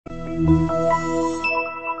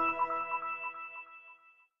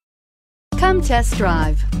Come test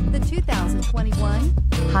drive the 2021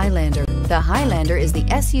 Highlander. The Highlander is the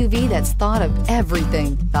SUV that's thought of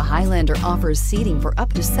everything. The Highlander offers seating for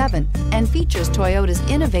up to 7 and features Toyota's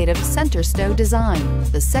innovative center stow design.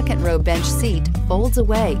 The second row bench seat folds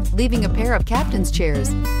away, leaving a pair of captain's chairs.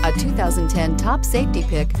 A 2010 top safety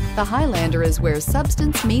pick, the Highlander is where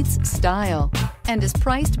substance meets style and is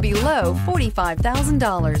priced below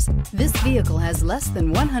 $45,000. This vehicle has less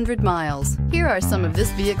than 100 miles. Here are some of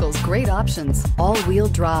this vehicle's great options: all-wheel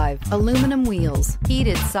drive, aluminum wheels,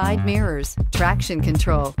 heated side mirrors, traction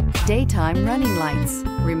control, daytime running lights,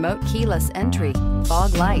 remote keyless entry,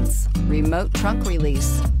 fog lights, remote trunk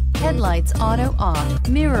release, headlights auto off,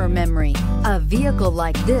 mirror memory. A vehicle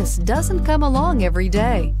like this doesn't come along every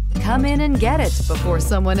day. Come in and get it before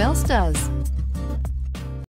someone else does.